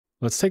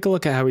Let's take a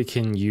look at how we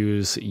can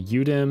use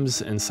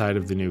UDIMs inside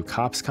of the new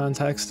COPS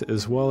context,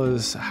 as well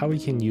as how we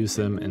can use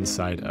them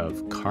inside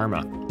of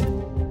Karma.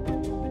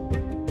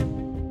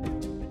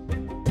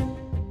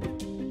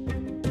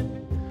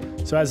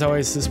 So as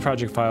always, this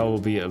project file will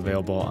be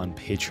available on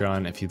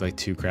Patreon. If you'd like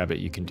to grab it,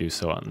 you can do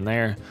so on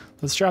there.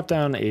 Let's drop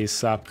down a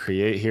SOP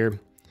create here.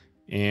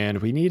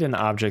 And we need an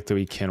object that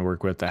we can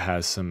work with that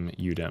has some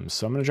UDIMs.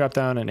 So I'm going to drop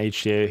down an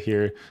HDA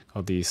here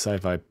called the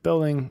sci-fi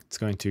building. It's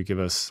going to give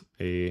us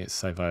a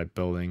sci-fi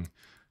building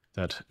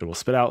that it will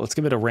spit out. Let's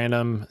give it a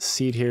random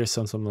seed here.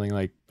 So something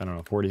like, I don't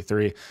know,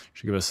 43.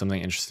 Should give us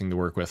something interesting to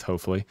work with,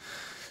 hopefully.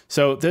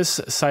 So this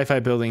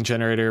sci-fi building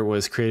generator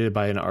was created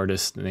by an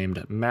artist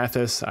named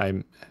Matthis.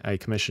 I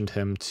commissioned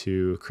him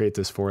to create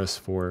this for us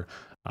for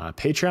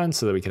Patreon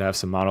so that we could have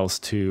some models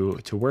to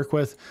work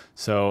with.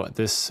 So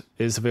this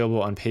is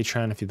available on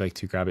Patreon. If you'd like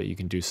to grab it, you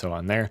can do so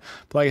on there.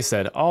 But like I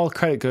said, all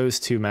credit goes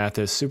to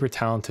Matthis, super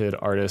talented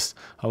artist.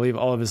 I'll leave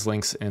all of his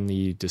links in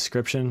the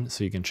description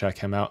so you can check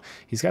him out.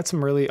 He's got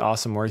some really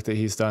awesome work that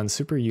he's done,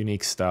 super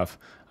unique stuff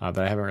that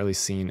I haven't really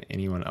seen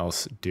anyone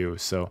else do.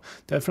 So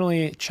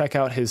definitely check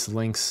out his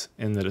links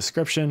in the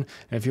description.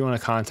 And if you want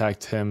to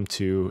contact him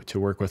to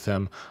work with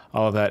him,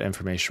 all of that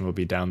information will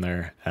be down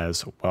there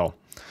as well.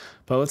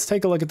 But let's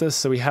take a look at this.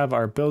 So we have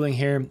our building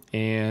here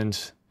and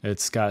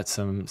it's got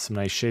some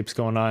nice shapes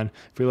going on.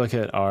 If we look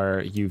at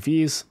our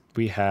UVs,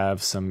 we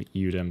have some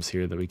UDIMs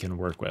here that we can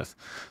work with.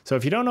 So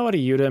if you don't know what a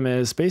UDIM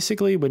is,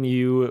 basically when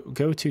you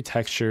go to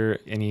texture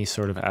any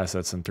sort of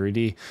assets in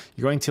 3D,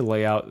 you're going to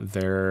lay out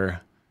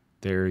their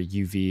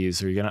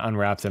UVs, or you're going to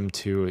unwrap them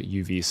to a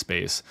UV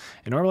space.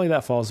 And normally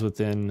that falls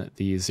within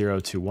the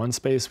 0 to 1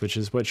 space, which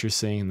is what you're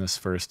seeing in this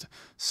first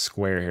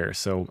square here.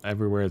 So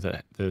everywhere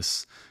that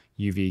this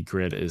UV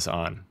grid is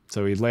on.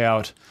 So we lay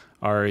out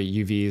our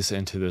UVs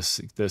into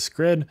this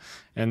grid,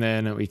 and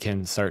then we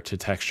can start to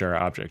texture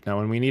our object. Now,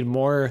 when we need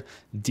more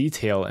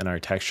detail in our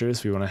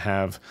textures, we want to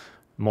have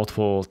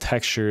multiple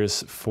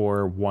textures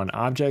for one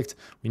object,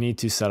 we need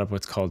to set up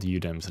what's called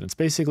UDIMs. And it's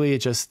basically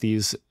just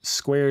these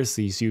squares,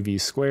 these UV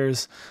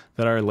squares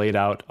that are laid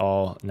out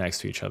all next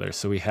to each other.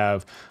 So we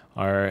have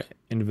our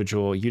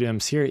individual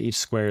UDIMs here. Each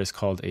square is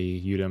called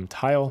a UDIM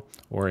tile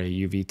or a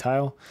UV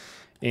tile.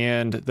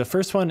 And the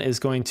first one is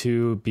going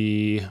to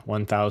be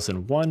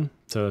 1001.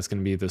 So that's going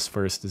to be this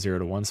first 0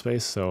 to 1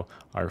 space. So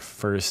our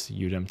first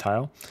UDIM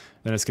tile.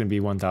 Then it's going to be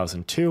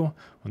 1002,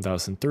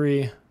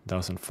 1003,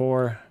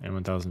 1004, and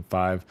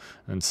 1005,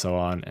 and so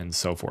on and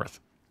so forth.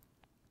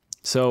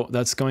 So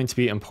that's going to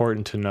be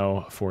important to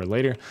know for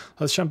later.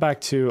 Let's jump back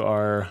to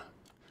our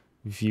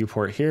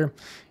viewport here,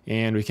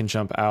 and we can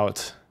jump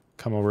out,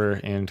 come over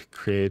and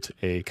create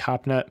a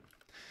CopNet.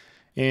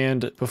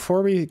 And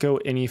before we go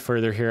any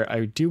further here,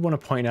 I do want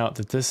to point out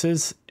that this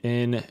is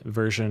in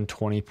version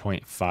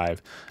 20.5. And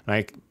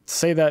I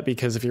say that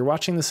because if you're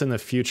watching this in the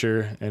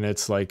future and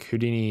it's like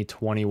Houdini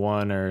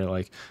 21 or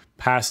like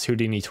past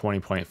Houdini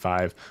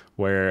 20.5,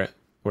 where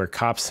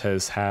COPS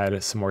has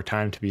had some more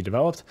time to be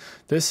developed,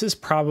 this is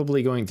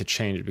probably going to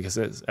change because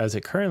as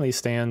it currently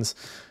stands,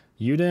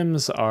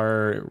 UDIMs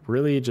are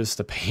really just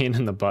a pain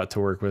in the butt to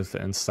work with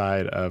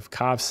inside of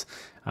COPS.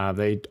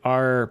 They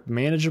are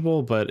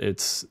manageable, but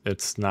it's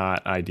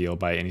not ideal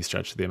by any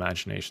stretch of the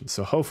imagination.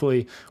 So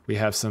hopefully we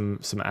have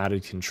some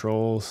added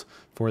controls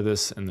for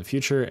this in the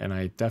future, and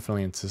I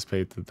definitely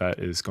anticipate that that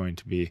is going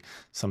to be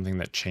something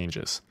that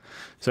changes.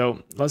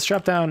 So let's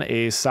drop down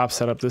a SOP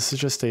setup. This is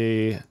just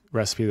a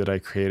recipe that I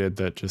created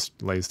that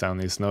just lays down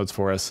these nodes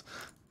for us.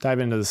 Dive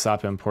into the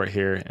SOP import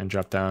here and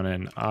drop down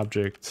an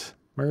object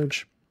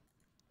merge.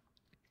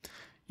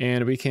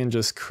 And we can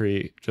just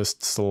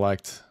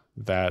select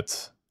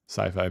that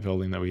sci-fi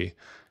building that we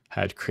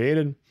had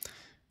created.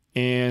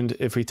 And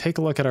if we take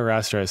a look at our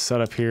rasterized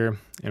setup here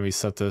and we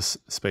set this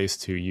space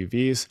to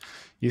UVs,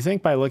 you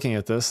think by looking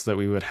at this that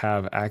we would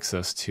have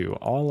access to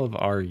all of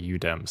our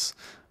UDIMs.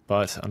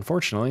 But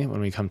unfortunately, when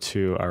we come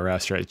to our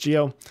rasterized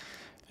geo,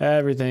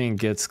 everything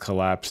gets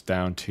collapsed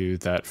down to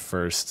that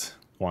first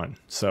one.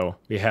 So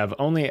we have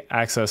only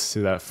access to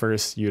that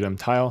first UDIM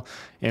tile.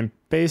 And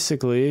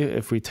basically,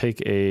 if we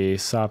take a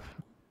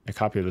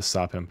copy of the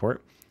SOP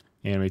import,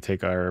 and we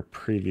take our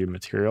preview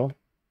material,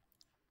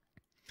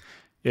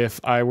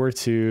 if I were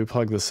to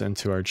plug this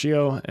into our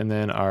geo and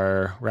then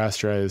our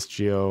rasterized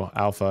geo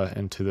alpha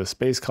into the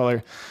space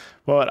color,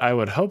 what I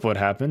would hope would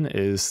happen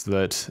is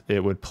that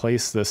it would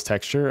place this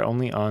texture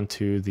only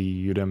onto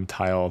the UDIM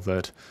tile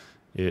that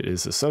it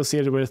is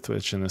associated with,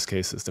 which in this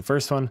case is the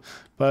first one.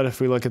 But if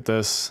we look at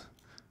this,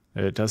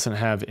 it doesn't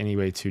have any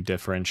way to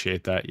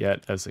differentiate that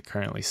yet as it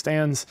currently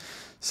stands.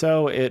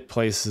 So it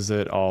places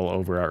it all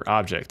over our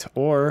object.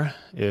 Or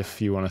if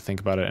you want to think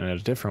about it in a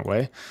different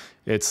way,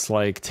 it's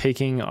like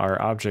taking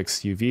our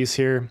object's UVs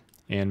here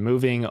and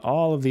moving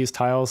all of these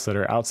tiles that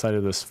are outside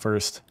of this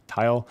first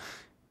tile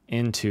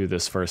into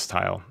this first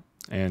tile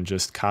and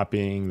just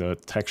copying the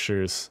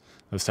textures.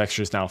 Those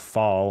textures now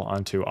fall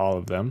onto all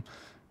of them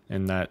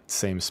in that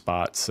same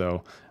spot.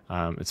 So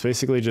it's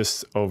basically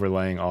just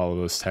overlaying all of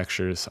those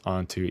textures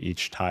onto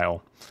each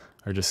tile,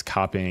 or just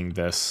copying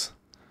this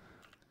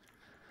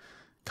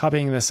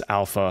copying this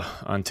alpha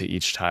onto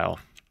each tile,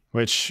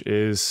 which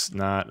is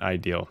not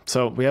ideal.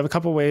 So we have a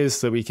couple ways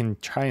that we can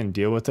try and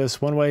deal with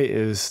this. One way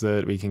is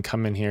that we can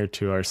come in here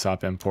to our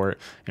SOP import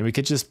and we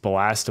could just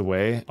blast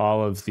away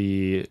all of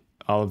the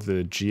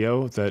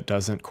geo that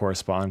doesn't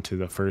correspond to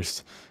the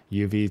first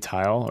UV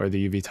tile or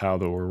the UV tile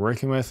that we're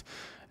working with.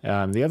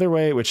 The other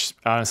way, which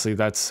honestly,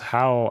 that's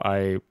how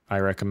I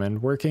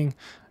recommend working,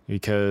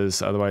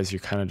 because otherwise you're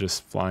kind of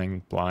just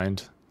flying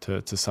blind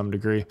to some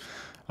degree.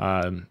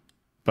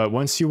 But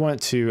once you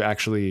want to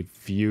actually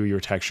view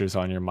your textures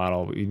on your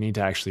model, you need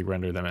to actually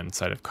render them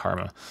inside of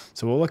Karma.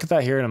 So we'll look at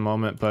that here in a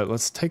moment, but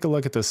let's take a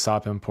look at this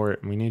SOP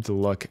import. And we need to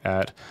look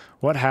at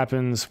what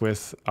happens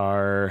with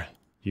our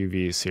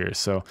UVs here.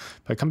 So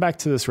if I come back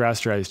to this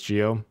rasterized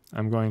geo,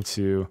 I'm going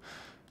to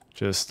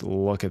just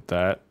look at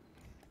that,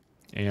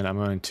 and I'm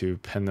going to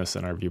pin this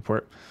in our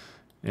viewport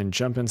and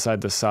jump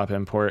inside the SOP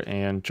import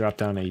and drop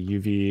down a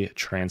UV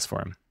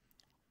transform.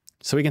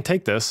 So we can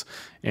take this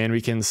and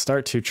we can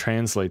start to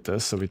translate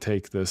this. So we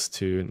take this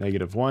to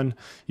 -1.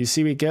 You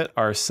see we get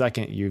our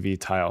second UV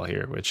tile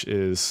here, which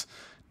is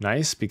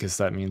nice because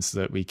that means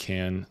that we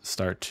can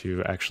start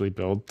to actually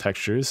build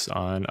textures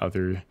on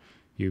other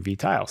UV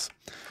tiles.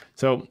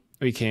 So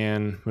we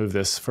can move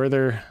this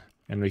further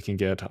and we can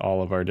get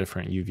all of our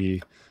different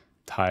UV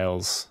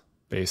tiles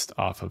based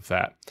off of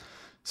that.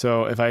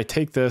 So if I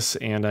take this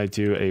and I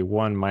do a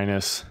 1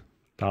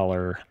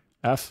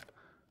 - $F,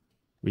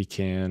 we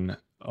can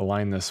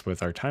align this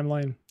with our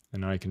timeline.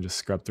 And now I can just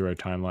scrub through our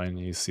timeline and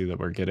you see that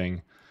we're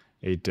getting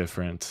a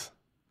different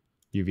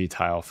UV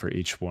tile for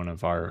each one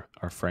of our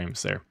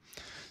frames there.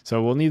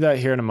 So we'll need that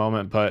here in a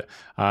moment. But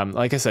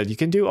like I said, you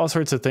can do all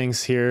sorts of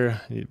things here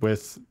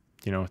with,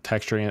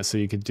 texturing it. So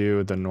you could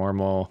do the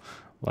normal,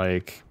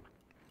 like,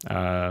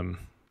 to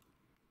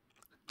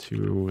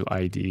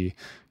ID,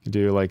 you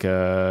do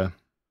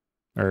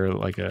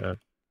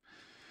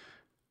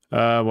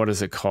what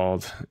is it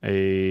called?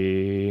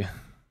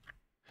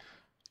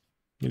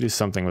 You do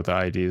something with the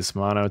IDs,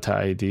 mono to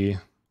ID.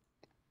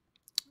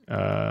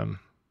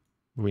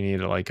 We need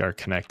like our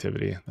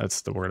connectivity.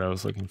 That's the word I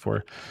was looking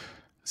for.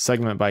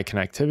 Segment by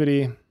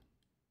connectivity.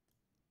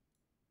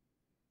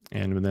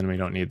 And then we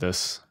don't need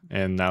this.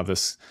 And now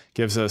this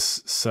gives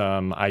us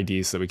some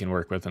IDs that we can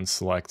work with and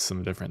select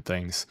some different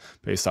things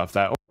based off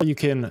that. Or you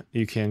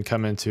can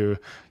come into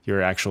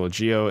your actual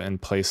geo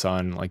and place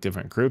on like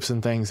different groups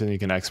and things, and you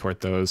can export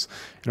those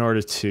in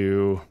order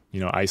to,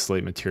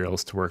 isolate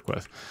materials to work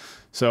with.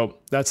 So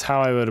that's how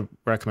I would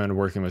recommend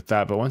working with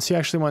that. But once you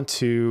actually want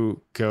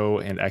to go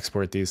and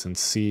export these and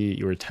see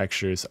your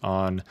textures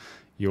on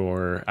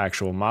your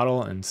actual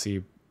model and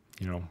see,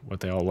 what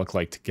they all look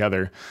like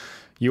together,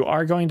 you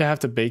are going to have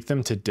to bake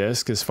them to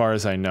disk as far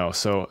as I know.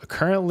 So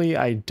currently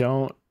I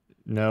don't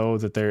know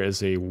that there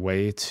is a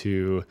way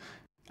to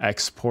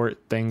export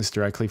things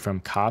directly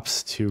from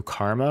COPS to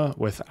Karma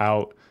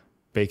without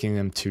baking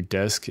them to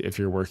disk if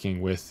you're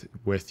working with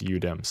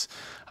UDIMs.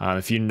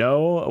 If you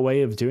know a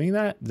way of doing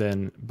that,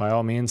 then by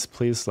all means,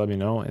 please let me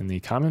know in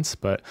the comments.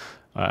 But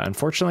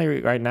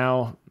unfortunately right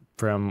now,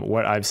 from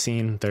what I've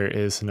seen, there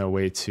is no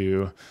way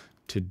to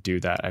do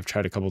that. I've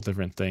tried a couple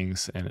different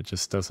things and it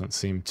just doesn't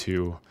seem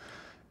to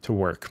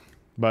work.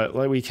 But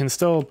we can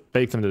still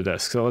bake them to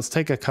disk. So let's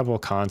take a couple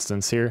of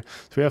constants here.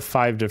 So we have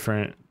 5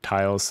 different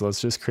tiles. So let's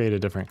just create a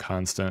different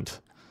constant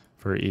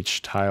for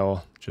each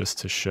tile just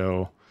to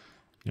show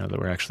that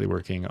we're actually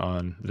working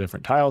on the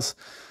different tiles.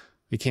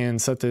 We can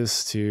set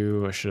this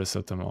to, I should have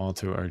set them all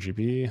to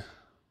RGB.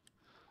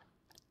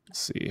 Let's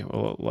see,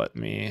 will it let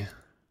me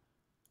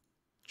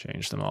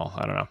change them all?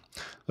 I don't know.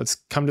 Let's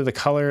come to the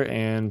color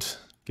and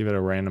give it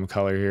a random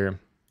color here.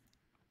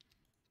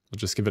 We'll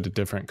just give it a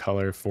different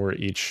color for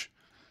each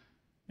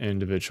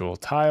individual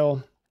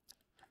tile.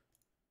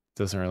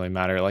 Doesn't really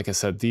matter. Like I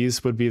said,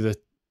 these would be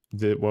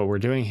what we're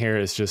doing here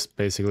is just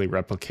basically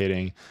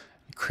replicating,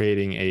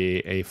 creating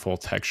a full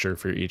texture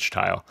for each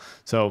tile.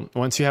 So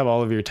once you have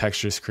all of your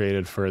textures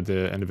created for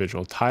the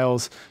individual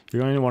tiles,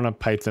 you're going to want to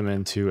pipe them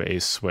into a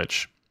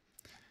switch.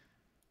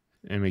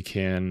 And we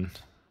can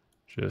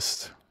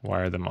just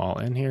wire them all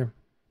in here.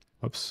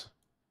 Whoops.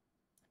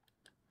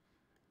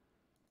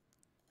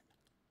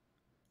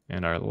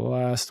 And our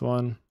last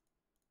one.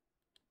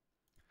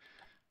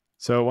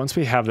 So once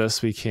we have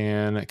this, we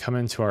can come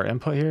into our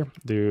input here,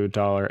 do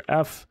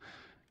 $F.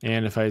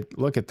 And if I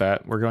look at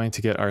that, we're going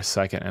to get our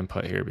second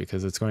input here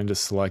because it's going to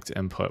select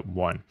input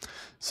 1.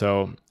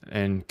 So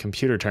in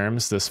computer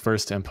terms, this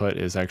first input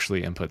is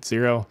actually input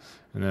 0,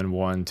 and then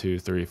 1, 2,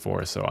 3,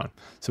 4, so on.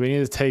 So we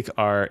need to take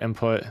our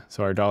input,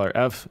 so our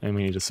 $F, and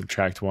we need to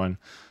subtract 1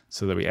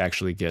 so that we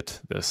actually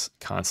get this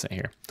constant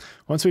here.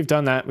 Once we've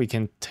done that, we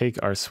can take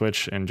our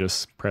switch and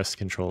just press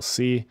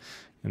Control-C,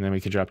 and then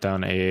we can drop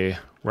down a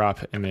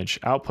ROP image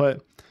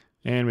output,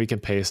 and we can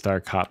paste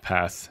our cop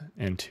path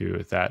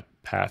into that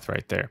path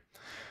right there.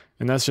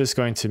 And that's just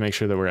going to make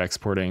sure that we're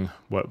exporting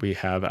what we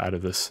have out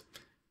of this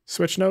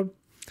switch node.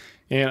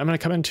 And I'm going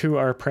to come into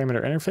our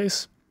parameter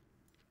interface.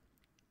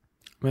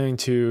 I'm going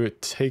to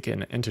take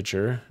an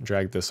integer,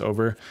 drag this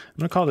over. I'm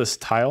going to call this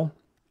tile.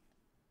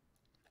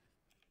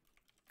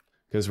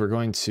 because we're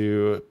going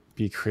to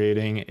be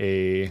creating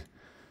a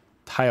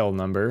tile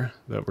number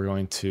that we're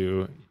going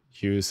to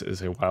use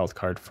as a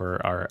wildcard for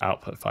our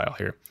output file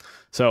here.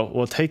 So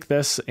we'll take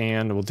this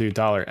and we'll do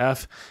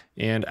 $F.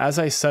 And as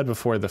I said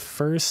before, the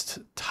first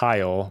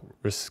tile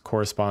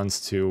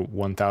corresponds to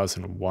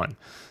 1001.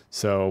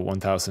 So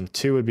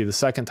 1002 would be the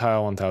second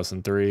tile,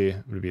 1003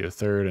 would be the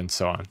third, and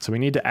so on. So we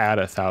need to add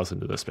 1,000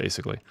 to this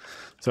basically.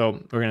 So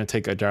we're going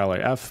to take a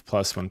 $F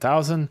plus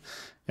 1000,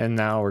 and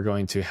now we're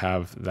going to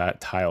have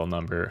that tile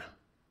number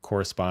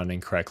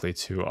corresponding correctly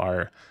to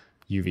our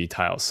UV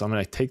tiles. So I'm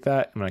going to take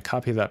that, I'm going to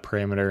copy that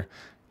parameter,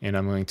 and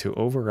I'm going to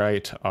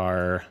overwrite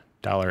our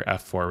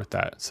 $F4 with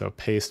that. So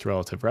paste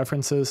relative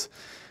references,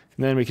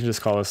 and then we can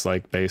just call this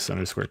like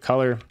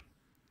base_color.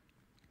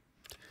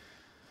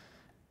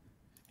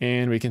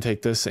 And we can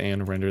take this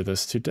and render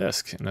this to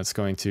disk, and that's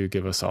going to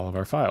give us all of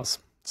our files.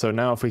 So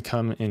now if we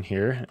come in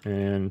here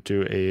and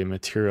do a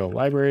material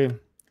library,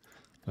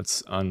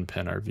 let's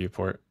unpin our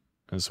viewport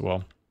as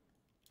well.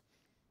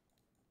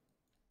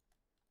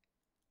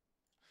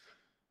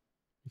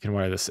 You can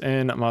wire this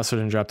in. I'm also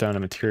going to drop down a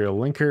material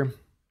linker,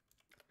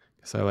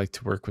 because I like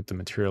to work with the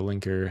material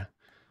linker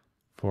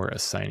for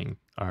assigning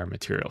our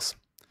materials.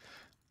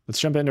 Let's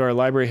jump into our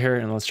library here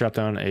and let's drop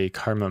down a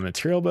Karma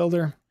material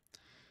builder.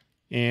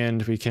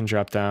 And we can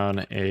drop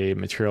down a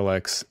Material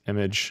X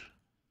image.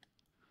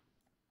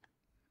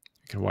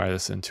 We can wire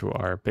this into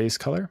our base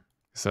color,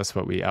 because that's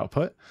what we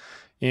output.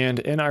 And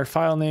in our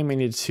file name, we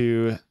need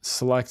to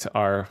select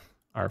our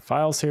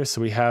files here.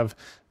 So we have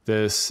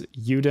this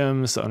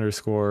UDIMs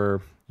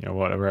underscore,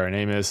 whatever our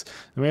name is.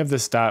 And we have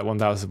this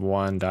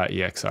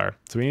 .1001.exr.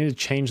 So we need to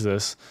change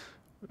this.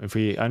 If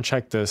we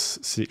uncheck this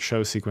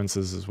show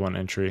sequences as one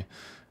entry,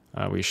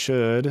 we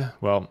should,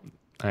 well,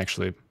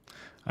 actually,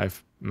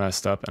 I've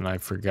messed up and I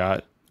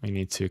forgot. We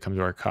need to come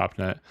to our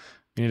CopNet.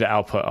 We need to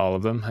output all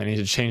of them. I need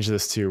to change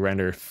this to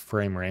render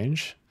frame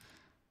range,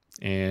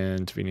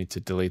 and we need to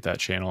delete that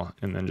channel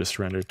and then just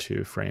render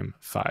to frame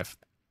 5.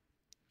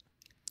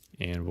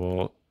 And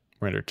we'll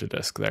render to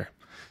disk there.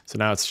 So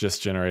now it's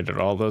just generated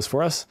all those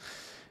for us.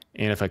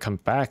 And if I come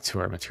back to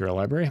our material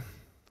library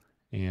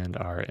and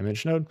our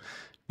image node,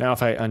 now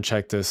if I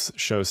uncheck this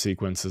show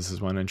sequences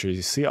as one entry,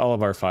 you see all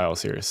of our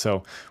files here.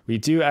 So we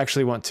do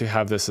actually want to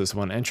have this as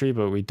one entry,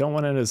 but we don't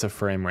want it as a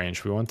frame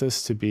range. We want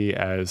this to be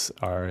as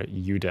our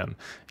UDIM. And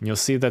you'll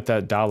see that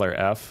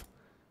 $F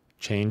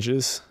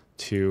changes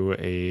to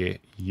a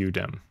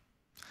UDIM.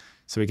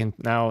 So we can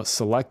now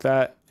select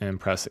that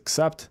and press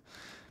accept.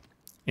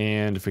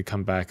 And if we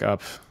come back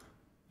up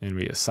and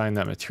we assign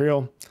that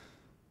material,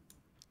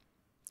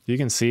 you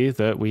can see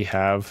that we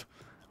have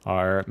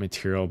our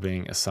material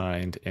being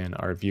assigned in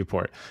our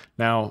viewport.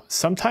 Now,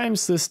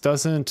 sometimes this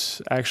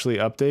doesn't actually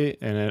update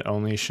and it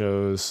only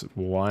shows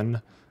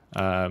one,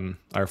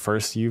 our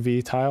first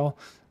UV tile.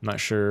 I'm not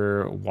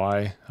sure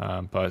why,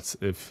 but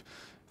if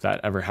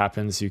that ever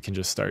happens, you can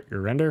just start your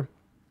render,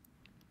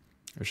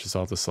 which is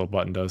all this little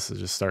button does,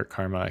 is just start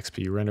Karma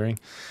XP rendering.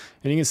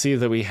 And you can see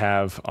that we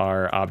have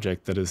our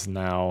object that is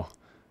now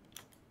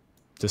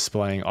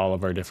displaying all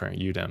of our different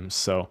UDIMs.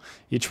 So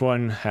each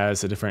one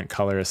has a different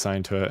color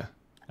assigned to it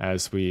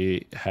as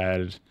we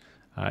had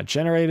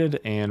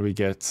generated, and we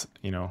get,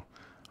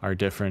 our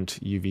different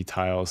UV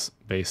tiles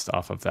based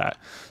off of that.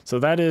 So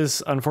that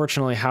is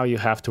unfortunately how you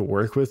have to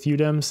work with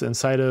UDIMs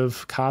inside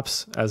of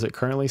COPS as it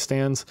currently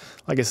stands.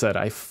 Like I said,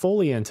 I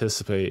fully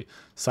anticipate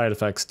side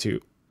effects to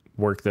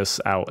work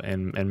this out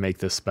and make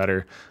this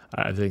better.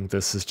 I think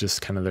this is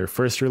just kind of their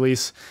first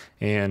release,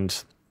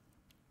 and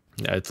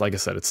it's like I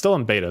said, it's still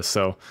in beta,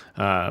 so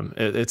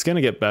it's going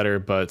to get better,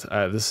 but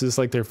this is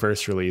like their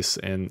first release,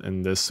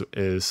 and this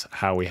is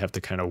how we have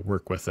to kind of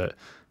work with it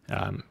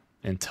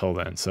until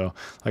then. So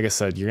like I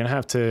said, you're going to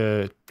have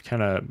to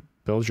kind of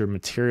build your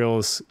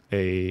materials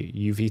a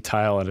UV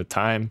tile at a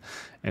time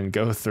and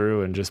go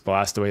through and just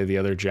blast away the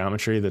other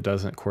geometry that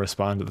doesn't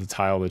correspond to the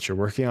tile that you're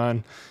working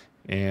on,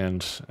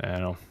 and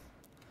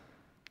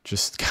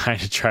just kind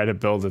of try to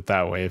build it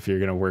that way if you're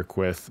going to work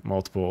with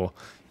multiple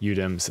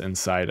UDIMs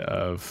inside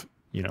of,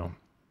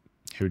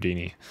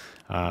 Houdini.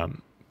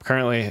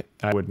 Currently,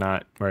 I would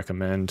not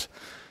recommend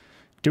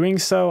doing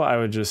so. I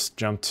would just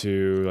jump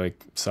to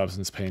like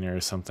Substance Painter or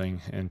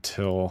something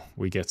until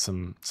we get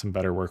some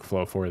better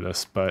workflow for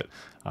this. But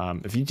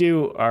if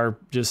you are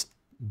just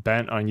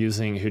bent on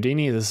using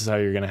Houdini, this is how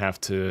you're going to have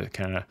to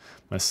kind of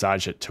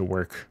massage it to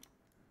work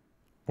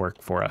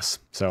for us.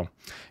 So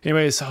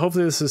anyways,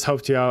 hopefully this has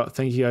helped you out.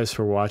 Thank you guys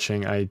for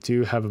watching. I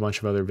do have a bunch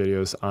of other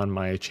videos on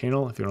my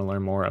channel. If you want to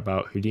learn more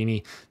about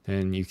Houdini,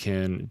 then you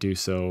can do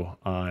so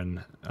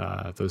on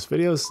those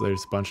videos.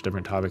 There's a bunch of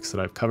different topics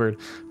that I've covered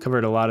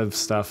a lot of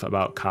stuff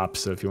about COPS.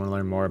 So if you want to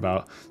learn more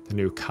about the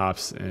new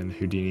COPS and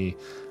Houdini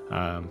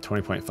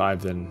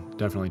 20.5, then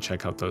definitely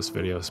check out those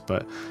videos.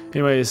 But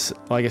anyways,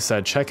 like I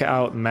said, check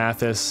out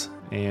Matthis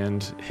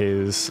and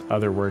his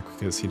other work,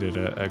 because he did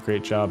a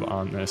great job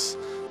on this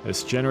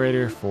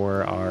generator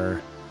for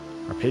our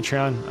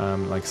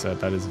Patreon. Like I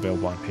said, that is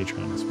available on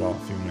Patreon as well.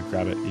 If you want to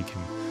grab it, you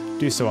can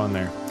do so on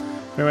there.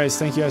 Anyways,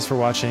 thank you guys for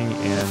watching,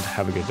 and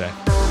have a good day.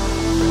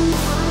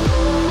 you.